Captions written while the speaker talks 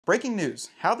Breaking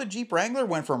news, how the Jeep Wrangler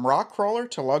went from rock crawler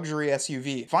to luxury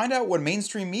SUV. Find out what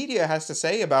mainstream media has to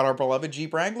say about our beloved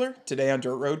Jeep Wrangler today on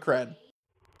Dirt Road Cred.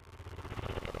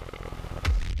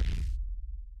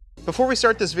 Before we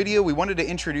start this video, we wanted to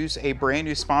introduce a brand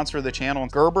new sponsor of the channel,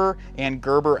 Gerber and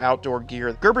Gerber Outdoor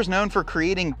Gear. Gerber's known for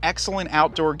creating excellent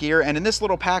outdoor gear, and in this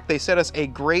little pack, they set us a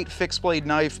great fixed blade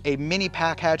knife, a mini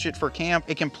pack hatchet for camp,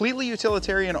 a completely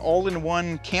utilitarian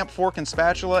all-in-one camp fork and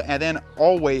spatula, and then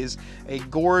always a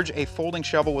gorge, a folding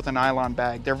shovel with a nylon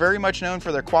bag. They're very much known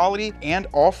for their quality and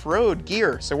off-road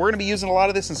gear. So we're gonna be using a lot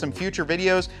of this in some future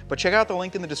videos, but check out the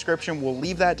link in the description. We'll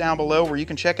leave that down below where you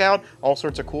can check out all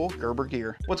sorts of cool Gerber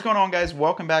gear. What's going on, guys?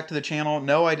 Welcome back to the channel.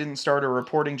 No, I didn't start a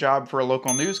reporting job for a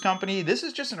local news company. This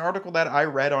is just an article that I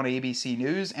read on ABC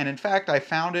News, and in fact, I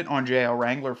found it on JL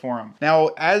Wrangler forum. Now,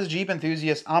 as Jeep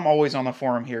enthusiast, I'm always on the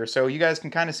forum here, so you guys can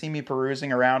kind of see me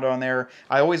perusing around on there.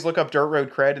 I always look up Dirt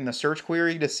Road Cred in the search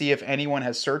query to see if anyone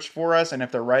has searched for us and if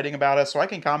they're writing about us, so I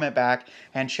can comment back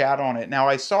and chat on it. Now,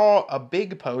 I saw a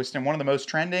big post, and one of the most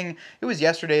trending, it was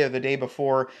yesterday or the day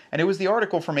before, and it was the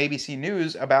article from ABC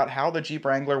News about how the Jeep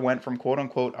Wrangler went from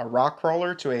quote-unquote a rock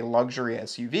crawler to a luxury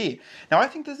SUV. Now, I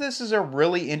think that this is a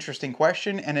really interesting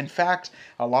question, and in fact,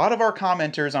 a lot of our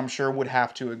commenters, I'm sure, would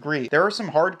have to agree. There are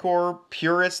some hardcore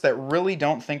purists that really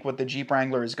don't think what the Jeep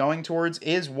Wrangler is going towards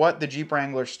is what the Jeep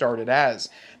Wrangler started as.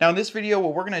 Now, in this video,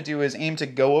 what we're going to do is aim to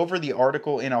go over the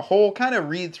article in a whole, kind of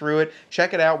read through it,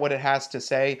 check it out, what it has to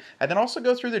say, and then also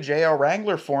go through the JL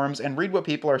Wrangler forums and read what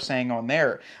people are saying on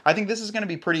there. I think this is going to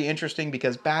be pretty interesting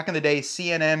because back in the day,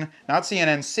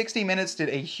 60 Minutes did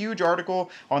a huge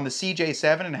article on the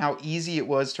CJ7 and how easy it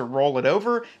was to roll it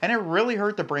over, and it really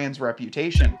hurt the brand's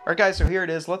reputation. All right, guys, so here it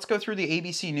is. Let's go through the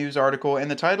ABC News article,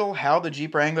 and the title, How the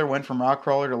Jeep Wrangler Went from Rock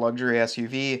Crawler to Luxury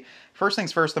SUV. First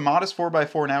things first, the modest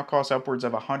 4x4 now costs upwards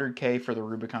of $100K for the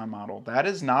Rubicon model. That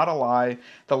is not a lie.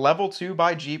 The Level 2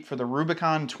 by Jeep for the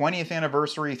Rubicon 20th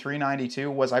Anniversary 392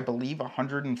 was, I believe,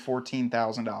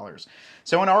 $114,000.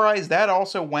 So in our eyes, that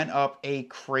also went up a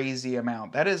crazy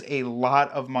amount. That is a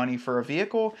lot of money for a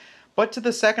vehicle. But to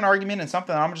the second argument, and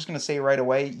something I'm just going to say right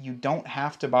away, you don't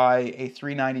have to buy a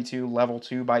 392 Level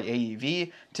 2 by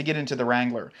AEV to get into the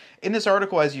Wrangler. In this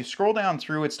article, as you scroll down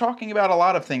through, it's talking about a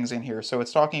lot of things in here. So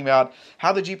it's talking about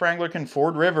how the Jeep Wrangler can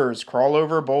ford rivers, crawl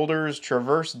over boulders,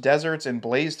 traverse deserts, and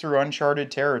blaze through uncharted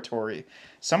territory.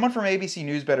 Someone from ABC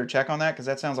News better check on that, because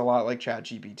that sounds a lot like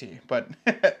ChatGPT. But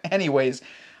anyways,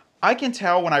 I can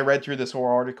tell when I read through this whole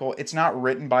article, it's not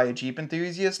written by a Jeep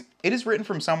enthusiast. It is written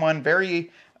from someone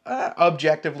very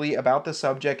objectively about the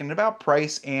subject and about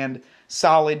price and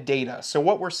solid data. So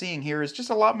what we're seeing here is just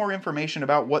a lot more information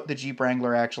about what the Jeep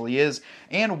Wrangler actually is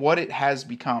and what it has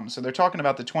become. So they're talking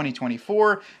about the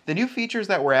 2024, the new features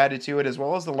that were added to it, as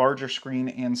well as the larger screen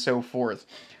and so forth.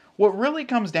 What really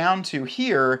comes down to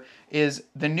here is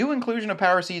the new inclusion of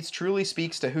power seats truly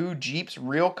speaks to who Jeep's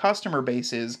real customer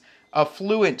base is,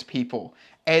 affluent people.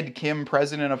 Ed Kim,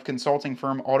 president of consulting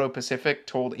firm Auto Pacific,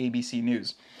 told ABC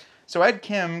News. So Ed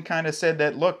Kim kind of said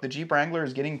that, look, the Jeep Wrangler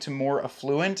is getting to more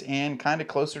affluent and kind of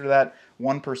closer to that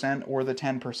 1% or the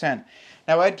 10%.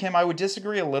 Now, Ed Kim, I would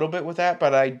disagree a little bit with that,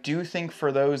 but I do think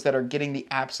for those that are getting the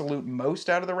absolute most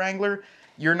out of the Wrangler,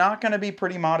 you're not going to be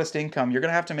pretty modest income. You're going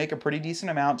to have to make a pretty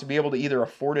decent amount to be able to either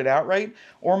afford it outright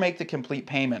or make the complete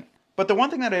payment. But the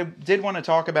one thing that I did want to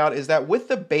talk about is that with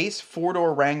the base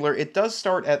four-door Wrangler, it does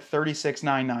start at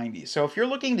 $36,990. So if you're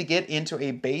looking to get into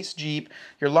a base Jeep,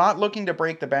 you're not looking to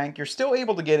break the bank, you're still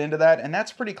able to get into that, and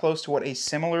that's pretty close to what a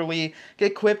similarly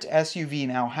equipped SUV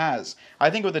now has. I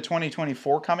think with the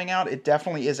 2024 coming out, it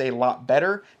definitely is a lot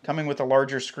better, coming with a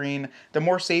larger screen, the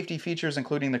more safety features,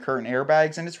 including the curtain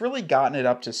airbags, and it's really gotten it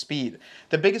up to speed.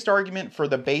 The biggest argument for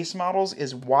the base models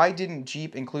is why didn't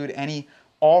Jeep include any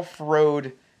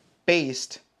off-road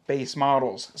base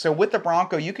models? So with the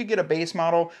Bronco, you could get a base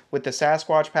model with the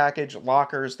Sasquatch package,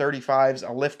 lockers, 35s,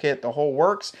 a lift kit, the whole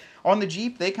works. On the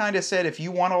Jeep, they kind of said if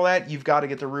you want all that, you've got to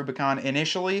get the Rubicon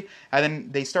initially, and then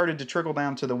they started to trickle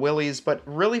down to the Willys, but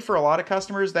really for a lot of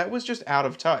customers, that was just out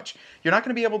of touch. You're not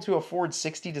going to be able to afford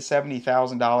 $60,000 to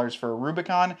 $70,000 for a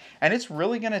Rubicon, and it's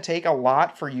really going to take a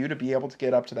lot for you to be able to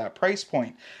get up to that price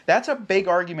point. That's a big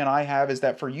argument I have, is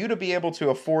that for you to be able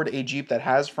to afford a Jeep that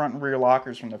has front and rear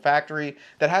lockers from the factory,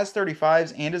 that has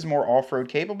 35s, and is more off-road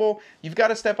capable, you've got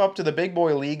to step up to the big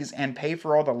boy leagues and pay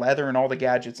for all the leather and all the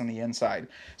gadgets on the inside.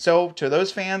 So to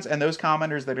those fans and those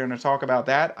commenters that are going to talk about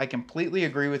that, I completely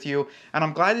agree with you, and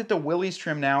I'm glad that the Willys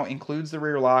trim now includes the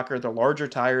rear locker, the larger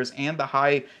tires, and the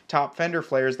high top fender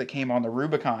flares that came on the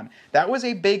Rubicon. That was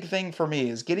a big thing for me,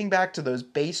 is getting back to those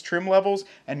base trim levels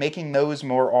and making those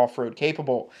more off-road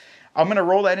capable. I'm going to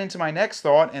roll that into my next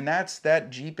thought, and that's that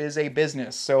Jeep is a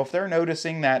business. So if they're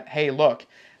noticing that, hey, look,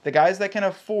 the guys that can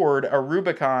afford a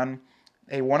Rubicon,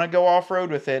 they want to go off-road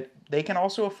with it, they can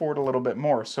also afford a little bit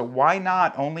more. So why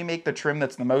not only make the trim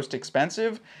that's the most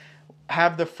expensive,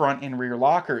 have the front and rear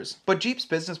lockers? But Jeep's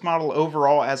business model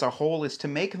overall as a whole is to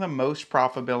make the most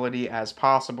profitability as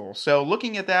possible. So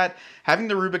looking at that, having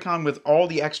the Rubicon with all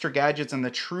the extra gadgets and the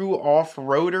true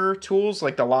off-roader tools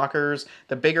like the lockers,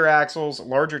 the bigger axles,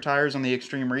 larger tires on the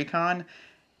Extreme Recon,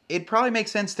 it probably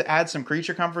makes sense to add some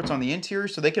creature comforts on the interior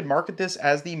so they could market this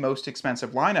as the most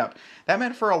expensive lineup. That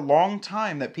meant for a long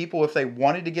time that people, if they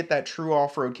wanted to get that true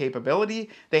off-road capability,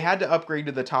 they had to upgrade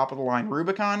to the top of the line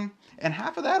Rubicon. And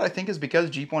half of that, I think, is because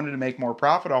Jeep wanted to make more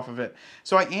profit off of it.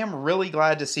 So I am really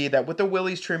glad to see that with the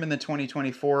Willys trim in the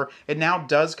 2024, it now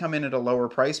does come in at a lower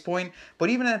price point. But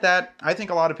even at that, I think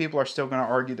a lot of people are still going to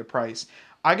argue the price.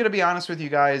 I gotta be honest with you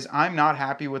guys, I'm not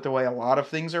happy with the way a lot of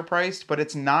things are priced, but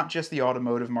it's not just the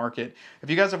automotive market.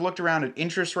 If you guys have looked around at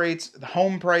interest rates, the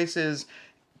home prices,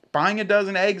 buying a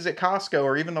dozen eggs at Costco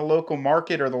or even the local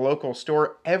market or the local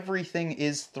store, everything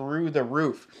is through the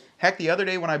roof. Heck, the other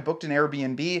day when I booked an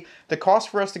Airbnb, the cost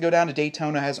for us to go down to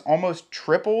Daytona has almost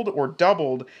tripled or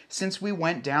doubled since we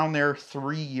went down there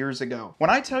 3 years ago. When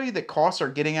I tell you that costs are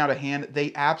getting out of hand,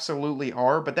 they absolutely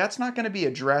are, but that's not going to be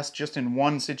addressed just in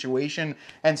one situation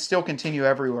and still continue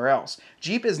everywhere else.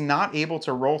 Jeep is not able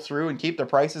to roll through and keep the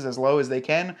prices as low as they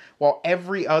can, while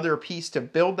every other piece to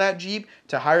build that Jeep,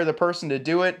 to hire the person to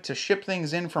do it, to ship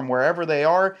things in from wherever they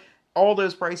are, all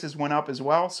those prices went up as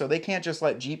well, so they can't just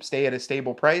let Jeep stay at a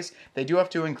stable price. They do have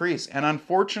to increase, and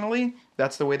unfortunately,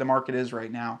 that's the way the market is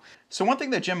right now. So one thing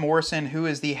that Jim Morrison, who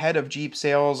is the head of Jeep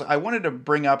sales, I wanted to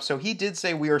bring up, so he did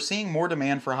say we are seeing more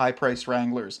demand for high-priced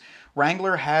Wranglers.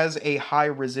 Wrangler has a high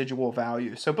residual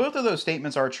value. So both of those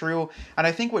statements are true, and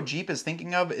I think what Jeep is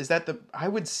thinking of is that I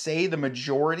would say the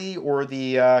majority or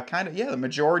the the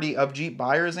majority of Jeep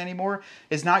buyers anymore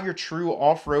is not your true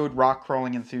off-road rock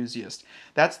crawling enthusiast.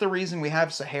 That's the reason we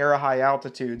have Sahara high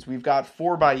altitudes. We've got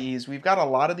 4xEs. We've got a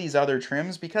lot of these other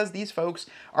trims because these folks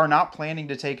are not planning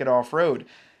to take it off-road.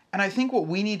 And I think what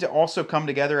we need to also come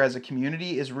together as a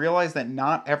community is realize that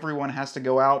not everyone has to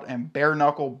go out and bare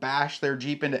knuckle bash their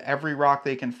Jeep into every rock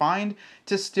they can find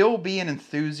to still be an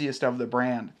enthusiast of the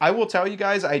brand. I will tell you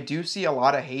guys, I do see a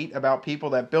lot of hate about people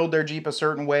that build their Jeep a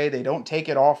certain way. They don't take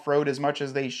it off-road as much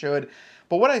as they should.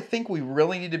 But what I think we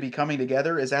really need to be coming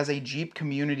together is as a Jeep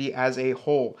community as a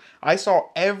whole. I saw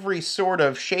every sort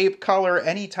of shape, color,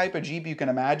 any type of Jeep you can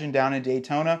imagine down in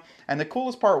Daytona. And the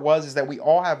coolest part is that we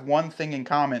all have one thing in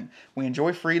common. We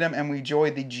enjoy freedom and we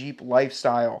enjoy the Jeep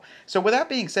lifestyle. So with that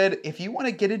being said, if you want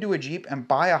to get into a Jeep and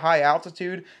buy a high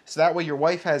altitude, so that way your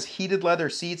wife has heated leather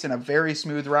seats and a very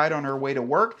smooth ride on her way to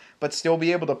work, but still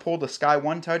be able to pull the Sky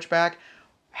One touchback,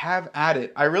 have at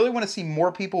it. I really want to see more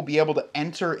people be able to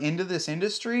enter into this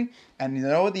industry. And you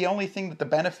know, the only thing that the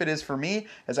benefit is for me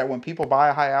is that when people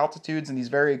buy high altitudes and these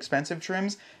very expensive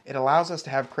trims, it allows us to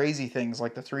have crazy things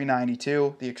like the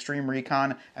 392, the Extreme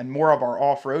Recon, and more of our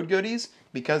off-road goodies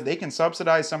because they can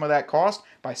subsidize some of that cost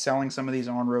by selling some of these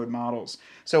on-road models.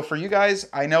 So for you guys,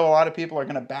 I know a lot of people are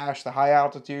going to bash the high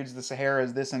altitudes, the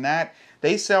Saharas, this and that.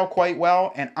 They sell quite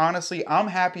well, and honestly, I'm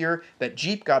happier that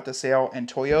Jeep got the sale and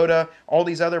Toyota, all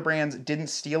these other brands didn't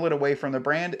steal it away from the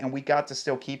brand, and we got to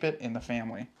still keep it in the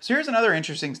family. So here's another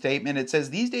interesting statement. It says,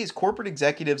 these days, corporate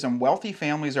executives and wealthy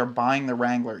families are buying the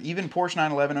Wrangler. Even Porsche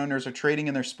 911 owners are trading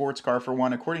in their sports car for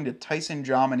one, according to Tyson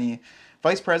Jomini,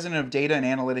 Vice President of Data and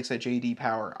Analytics at JD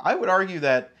Power. I would argue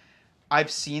that I've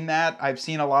seen that. I've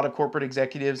seen a lot of corporate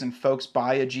executives and folks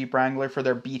buy a Jeep Wrangler for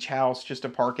their beach house just to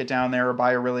park it down there or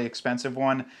buy a really expensive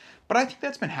one. But I think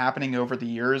that's been happening over the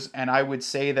years, and I would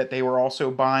say that they were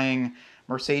also buying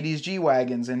Mercedes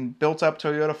G-Wagons and built-up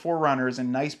Toyota 4Runners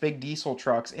and nice big diesel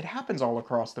trucks. It happens all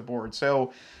across the board.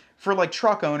 So for like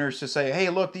truck owners to say, hey,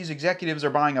 look, these executives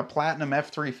are buying a Platinum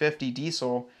F350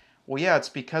 diesel, well, yeah, it's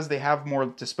because they have more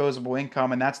disposable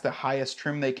income, and that's the highest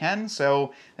trim they can,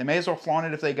 so they may as well flaunt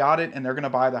it if they got it, and they're going to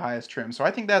buy the highest trim. So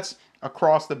I think that's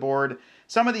across the board.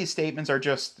 Some of these statements are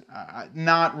just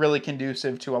not really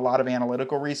conducive to a lot of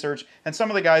analytical research, and some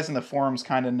of the guys in the forums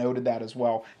kind of noted that as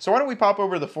well. So why don't we pop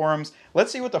over to the forums?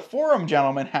 Let's see what the forum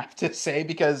gentlemen have to say,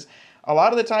 because a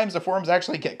lot of the times the forums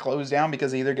actually get closed down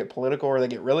because they either get political or they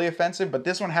get really offensive, but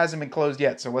this one hasn't been closed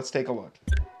yet, so let's take a look.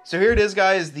 So here it is,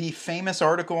 guys, the famous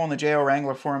article on the JL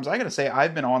Wrangler forums. I gotta say,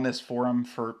 I've been on this forum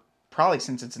for probably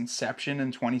since its inception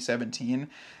in 2017,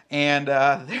 And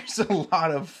there's a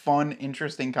lot of fun,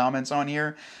 interesting comments on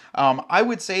here. I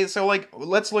would say, so like,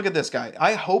 let's look at this guy.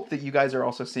 I hope that you guys are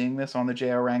also seeing this on the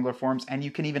JL Wrangler forums, and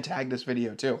you can even tag this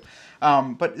video too.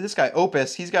 But this guy,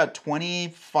 Opus, he's got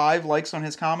 25 likes on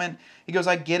his comment. He goes,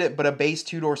 I get it, but a base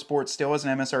two-door sport still has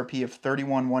an MSRP of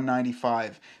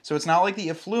 $31,195. So it's not like the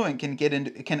affluent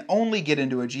can only get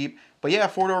into a Jeep. But yeah,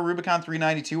 four-door Rubicon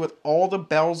 392 with all the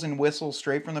bells and whistles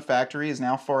straight from the factory is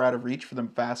now far out of reach for the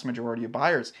vast majority of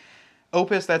buyers.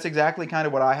 Opus, that's exactly kind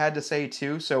of what I had to say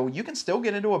too. So you can still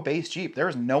get into a base Jeep. There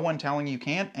is no one telling you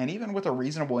can't, and even with a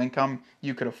reasonable income,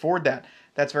 you could afford that.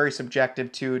 That's very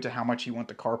subjective too to how much you want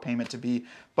the car payment to be.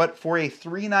 But for a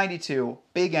 392,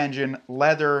 big engine,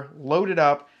 leather, loaded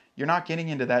up, you're not getting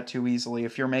into that too easily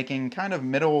if you're making kind of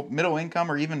middle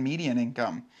income or even median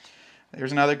income.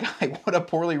 There's another guy. What a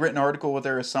poorly written article with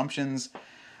their assumptions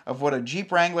of what a Jeep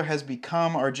Wrangler has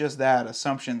become are just that,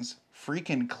 assumptions.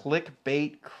 Freaking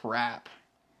clickbait crap.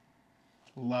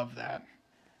 Love that.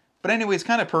 But anyways,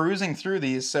 kind of perusing through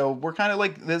these, so we're kind of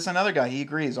like, there's another guy, he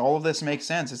agrees. All of this makes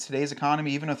sense. It's today's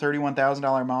economy, even a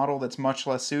 $31,000 model that's much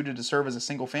less suited to serve as a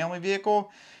single family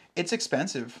vehicle, it's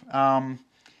expensive.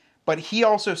 But he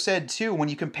also said, too, when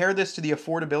you compare this to the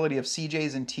affordability of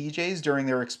CJs and TJs during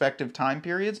their respective time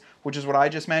periods, which is what I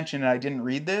just mentioned, and I didn't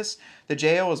read this, the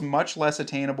JL is much less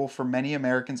attainable for many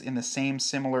Americans in the same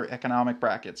similar economic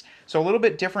brackets. So a little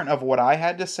bit different of what I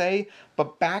had to say,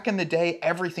 but back in the day,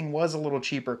 everything was a little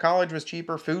cheaper. College was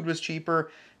cheaper, food was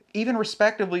cheaper, even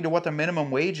respectively to what the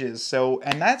minimum wage is. So,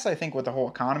 and that's, I think, with the whole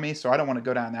economy, so I don't want to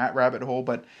go down that rabbit hole,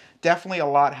 but definitely a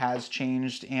lot has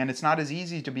changed, and it's not as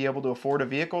easy to be able to afford a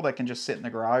vehicle that can just sit in the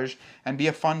garage and be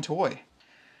a fun toy.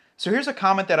 So here's a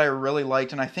comment that I really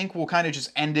liked, and I think we'll kind of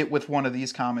just end it with one of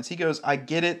these comments. He goes, I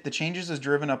get it, the changes has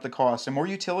driven up the cost. A more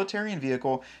utilitarian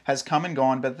vehicle has come and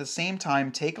gone, but at the same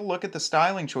time, take a look at the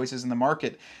styling choices in the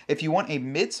market. If you want a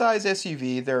mid-size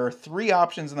SUV, there are 3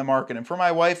 options in the market, and for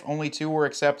my wife, only 2 were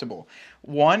acceptable.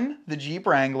 1, the Jeep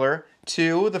Wrangler.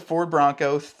 2, the Ford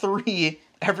Bronco. 3,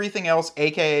 everything else,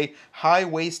 aka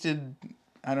high-waisted,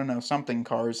 I don't know, something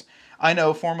cars. I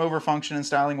know form over function and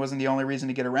styling wasn't the only reason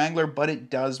to get a Wrangler, but it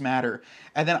does matter.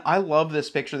 And then I love this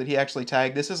picture that he actually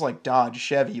tagged. This is like Dodge,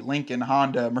 Chevy, Lincoln,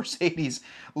 Honda, Mercedes.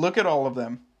 Look at all of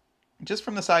them. Just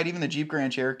from the side, even the Jeep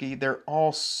Grand Cherokee, they're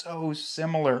all so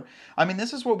similar. I mean,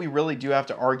 this is what we really do have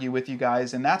to argue with you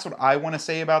guys, and that's what I want to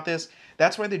say about this.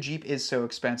 That's why the Jeep is so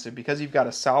expensive, because you've got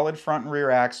a solid front and rear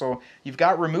axle, you've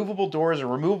got removable doors, a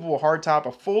removable hardtop,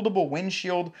 a foldable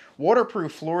windshield,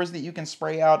 waterproof floors that you can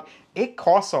spray out. It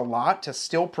costs a lot to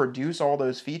still produce all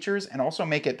those features and also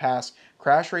make it pass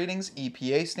crash ratings,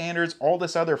 EPA standards, all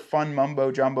this other fun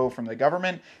mumbo jumbo from the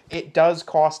government. It does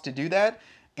cost to do that.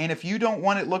 And if you don't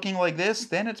want it looking like this,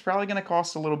 then it's probably going to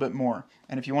cost a little bit more.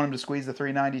 And if you want them to squeeze the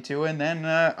 392 in, then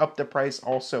up the price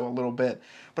also a little bit.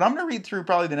 But I'm going to read through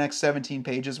probably the next 17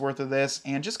 pages worth of this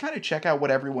and just kind of check out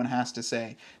what everyone has to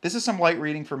say. This is some light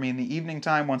reading for me in the evening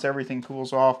time once everything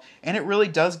cools off. And it really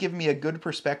does give me a good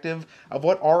perspective of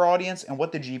what our audience and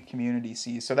what the Jeep community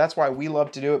sees. So that's why we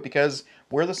love to do it, because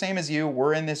we're the same as you,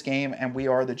 we're in this game, and we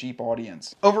are the Jeep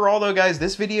audience. Overall though, guys,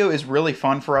 this video is really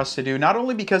fun for us to do, not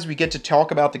only because we get to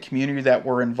talk about the community that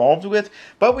we're involved with,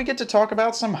 but we get to talk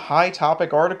about some high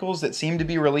topic articles that seem to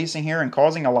be releasing here and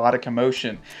causing a lot of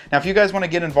commotion. Now, if you guys want to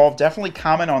get involved, definitely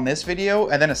comment on this video,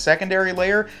 and then a secondary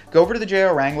layer, go over to the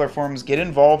JL Wrangler forums, get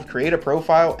involved, create a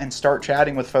profile, and start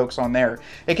chatting with folks on there.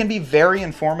 It can be very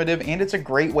informative, and it's a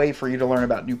great way for you to learn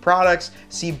about new products,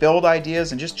 see build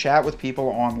ideas, and just chat with people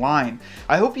online.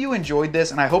 I hope you enjoyed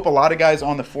this, and I hope a lot of guys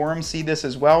on the forum see this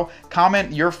as well.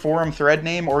 Comment your forum thread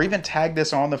name, or even tag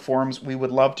this on the forums. We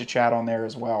would love to chat on there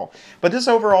as well. But this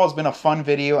overall has been a fun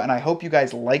video, and I hope you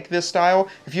guys like this style.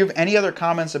 If you have any other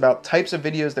comments about types of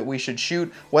videos that we should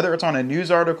shoot, whether it's on a news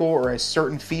article or a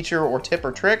certain feature or tip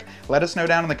or trick, let us know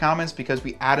down in the comments, because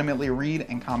we adamantly read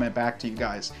and comment back to you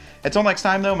guys. Until next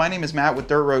time though, my name is Matt with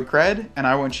Dirt Road Cred, and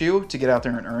I want you to get out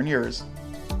there and earn yours.